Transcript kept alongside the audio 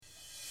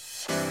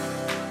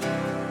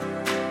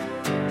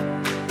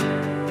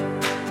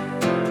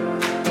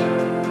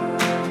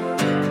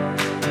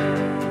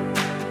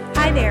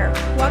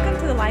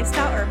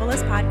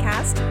Wellness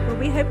Podcast, where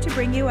we hope to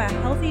bring you a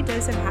healthy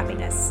dose of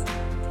happiness.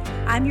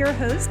 I'm your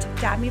host,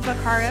 Dabney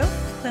Vaccaro,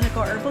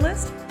 clinical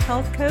herbalist,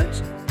 health coach,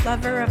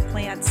 lover of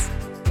plants.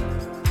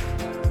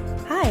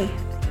 Hi,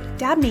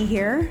 Dabney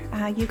here.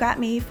 You got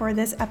me for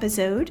this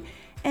episode,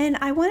 and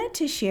I wanted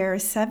to share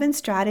 7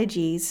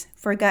 strategies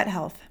for gut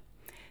health.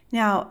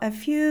 Now, a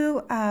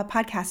few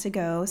podcasts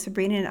ago,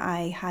 Sabrina and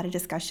I had a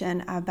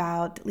discussion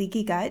about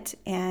leaky gut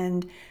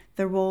and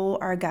the role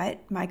our gut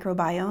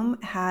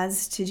microbiome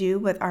has to do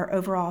with our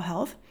overall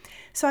health.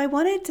 So I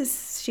wanted to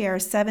share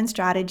 7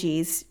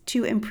 strategies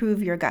to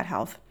improve your gut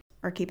health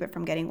or keep it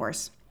from getting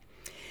worse.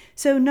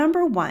 So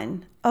number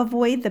 1,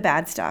 avoid the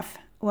bad stuff.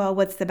 Well,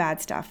 what's the bad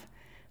stuff?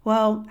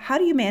 Well, how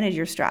do you manage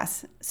your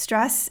stress?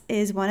 Stress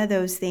is one of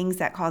those things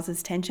that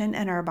causes tension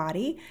in our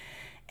body,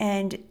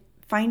 and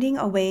finding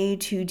a way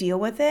to deal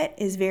with it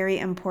is very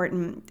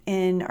important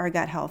in our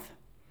gut health.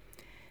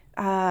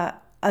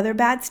 Other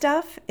bad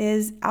stuff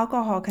is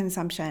alcohol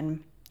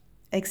consumption,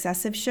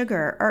 excessive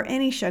sugar, or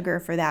any sugar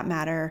for that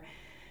matter,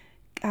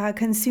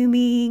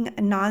 consuming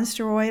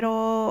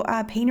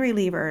non-steroidal pain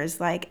relievers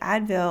like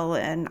Advil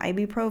and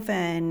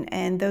ibuprofen,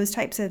 and those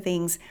types of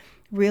things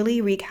really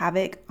wreak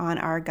havoc on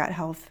our gut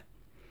health.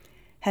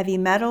 Heavy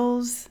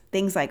metals,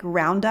 things like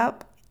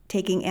Roundup,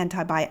 taking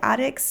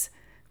antibiotics,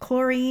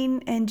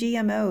 chlorine, and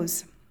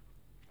GMOs.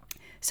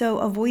 So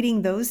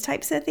avoiding those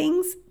types of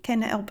things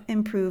can help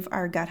improve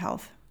our gut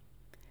health.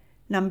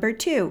 Number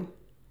 2,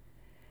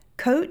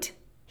 coat,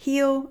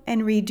 heal,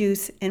 and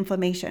reduce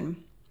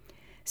inflammation.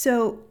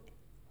 So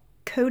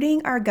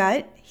coating our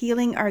gut,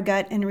 healing our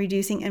gut, and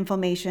reducing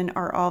inflammation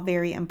are all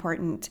very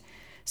important.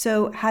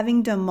 So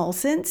having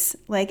demulcents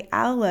like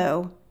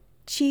aloe,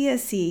 chia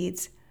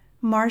seeds,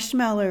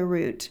 marshmallow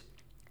root,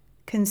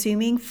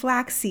 consuming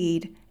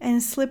flaxseed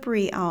and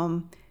slippery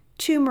elm,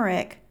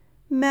 turmeric,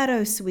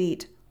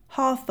 meadowsweet,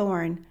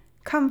 hawthorn,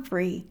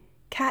 comfrey,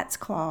 cat's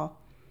claw,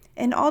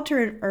 and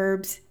altered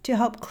herbs to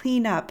help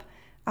clean up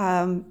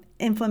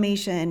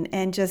inflammation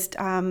and just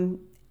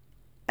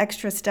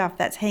extra stuff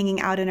that's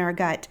hanging out in our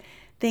gut.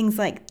 Things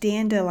like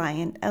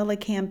dandelion,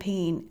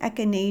 elecampane,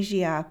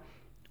 echinacea,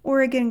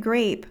 Oregon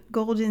grape,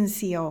 golden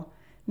seal,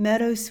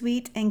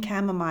 meadowsweet, and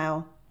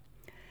chamomile.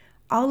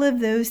 All of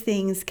those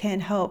things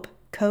can help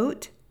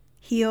coat,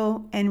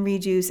 heal, and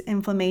reduce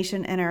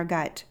inflammation in our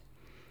gut.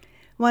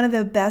 One of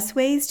the best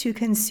ways to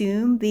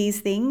consume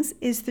these things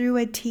is through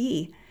a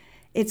tea.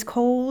 It's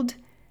cold,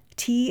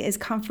 tea is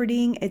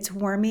comforting, it's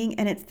warming,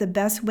 and it's the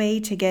best way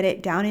to get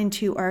it down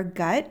into our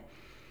gut.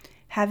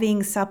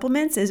 Having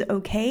supplements is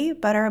okay,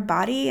 but our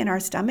body and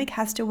our stomach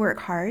has to work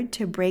hard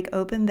to break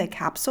open the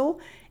capsule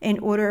in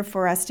order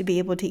for us to be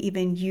able to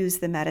even use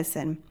the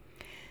medicine.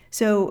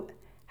 So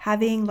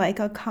having like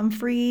a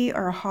comfrey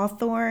or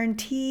hawthorn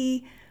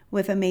tea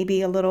with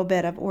maybe a little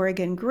bit of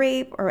Oregon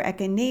grape or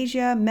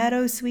echinacea,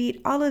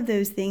 meadowsweet, all of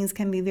those things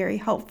can be very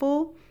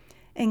helpful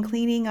in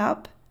cleaning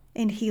up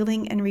and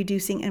healing and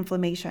reducing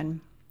inflammation.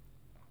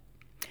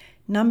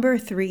 Number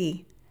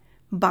 3,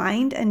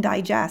 bind and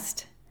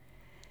digest.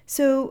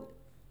 So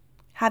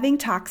having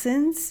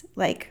toxins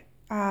like,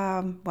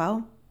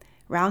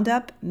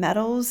 Roundup,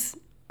 metals,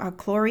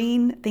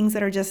 chlorine, things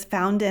that are just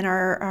found in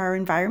our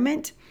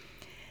environment,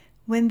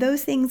 when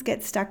those things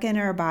get stuck in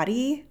our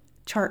body,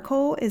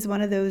 charcoal is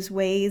one of those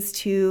ways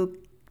to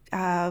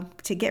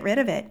get rid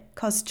of it,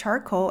 because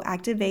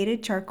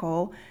activated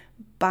charcoal,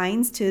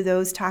 binds to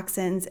those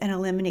toxins and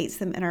eliminates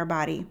them in our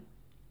body.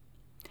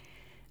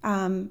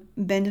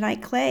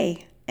 Bentonite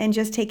clay and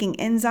just taking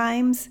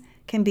enzymes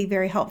can be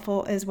very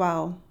helpful as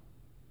well.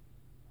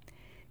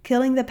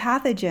 Killing the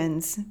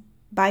pathogens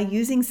by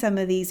using some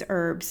of these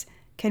herbs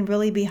can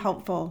really be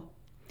helpful.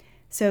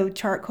 So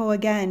charcoal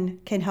again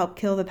can help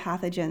kill the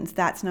pathogens.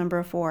 That's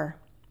number 4.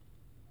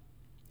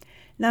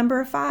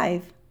 Number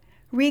 5,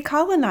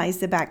 recolonize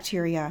the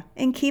bacteria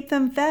and keep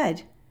them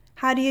fed.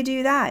 How do you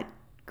do that?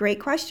 Great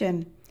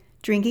question.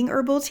 Drinking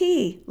herbal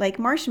tea like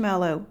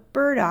marshmallow,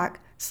 burdock,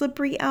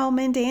 slippery elm,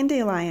 and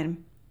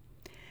dandelion.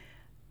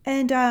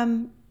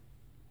 And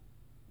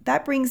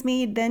that brings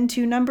me then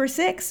to number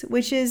 6,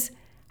 which is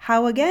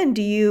how again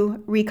do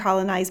you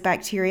recolonize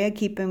bacteria,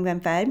 keeping them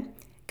fed?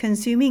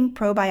 Consuming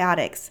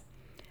probiotics.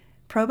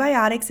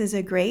 Probiotics is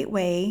a great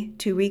way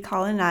to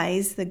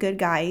recolonize the good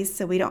guys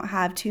so we don't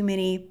have too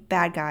many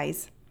bad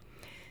guys.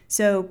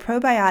 So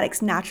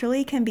probiotics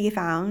naturally can be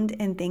found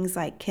in things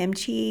like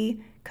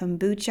kimchi,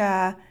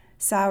 kombucha,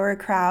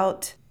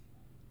 sauerkraut,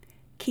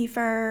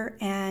 kefir,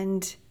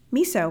 and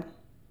miso.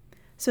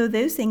 So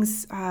those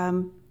things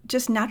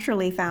just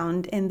naturally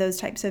found in those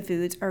types of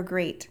foods are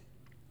great.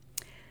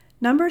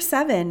 Number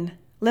 7,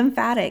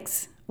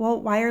 lymphatics.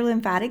 Well, why are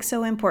lymphatics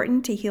so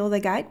important to heal the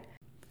gut?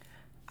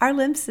 Our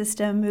lymph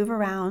system move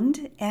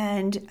around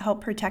and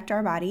help protect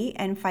our body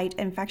and fight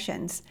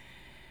infections.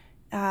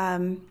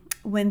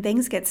 When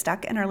things get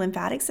stuck in our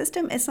lymphatic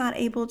system, it's not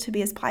able to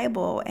be as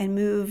pliable and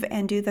move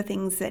and do the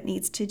things that it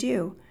needs to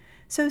do.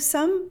 So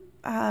some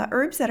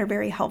herbs that are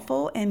very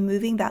helpful in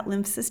moving that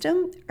lymph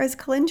system is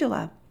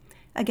calendula.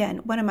 Again,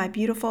 one of my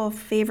beautiful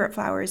favorite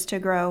flowers to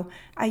grow.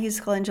 I use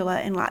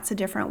calendula in lots of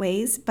different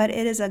ways, but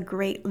it is a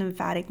great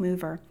lymphatic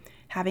mover.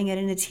 Having it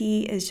in a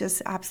tea is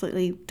just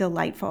absolutely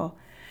delightful.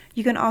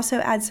 You can also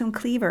add some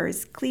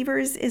cleavers.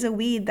 Cleavers is a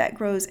weed that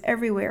grows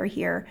everywhere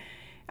here,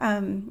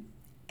 and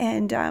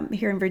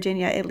here in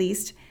Virginia at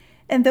least.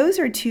 And those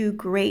are two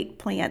great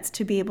plants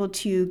to be able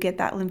to get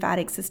that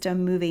lymphatic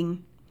system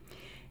moving.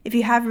 If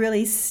you have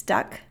really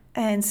stuck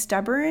and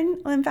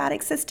stubborn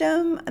lymphatic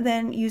system,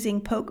 then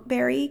using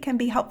pokeberry can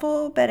be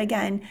helpful. But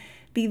again,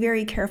 be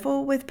very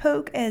careful with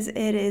poke, as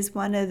it is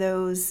one of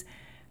those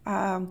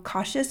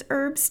cautious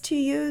herbs to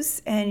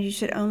use, and you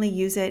should only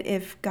use it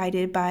if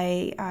guided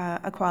by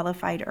a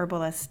qualified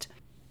herbalist.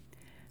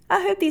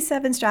 I hope these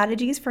 7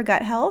 strategies for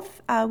gut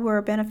health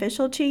were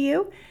beneficial to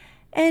you.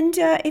 And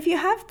if you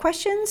have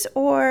questions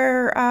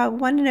or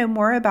want to know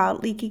more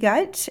about leaky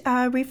gut,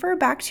 refer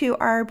back to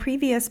our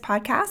previous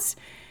podcast.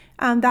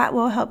 That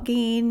will help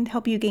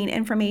you gain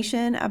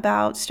information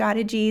about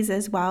strategies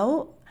as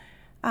well,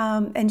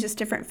 and just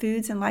different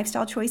foods and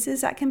lifestyle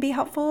choices that can be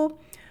helpful.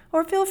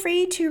 Or feel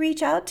free to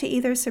reach out to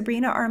either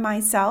Sabrina or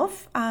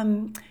myself,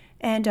 and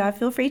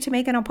feel free to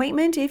make an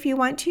appointment if you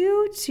want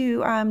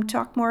to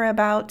talk more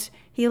about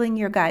healing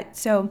your gut.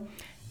 So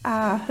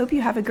hope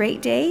you have a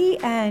great day,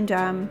 and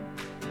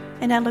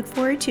I look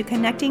forward to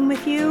connecting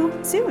with you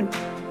soon.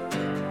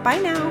 Bye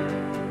now.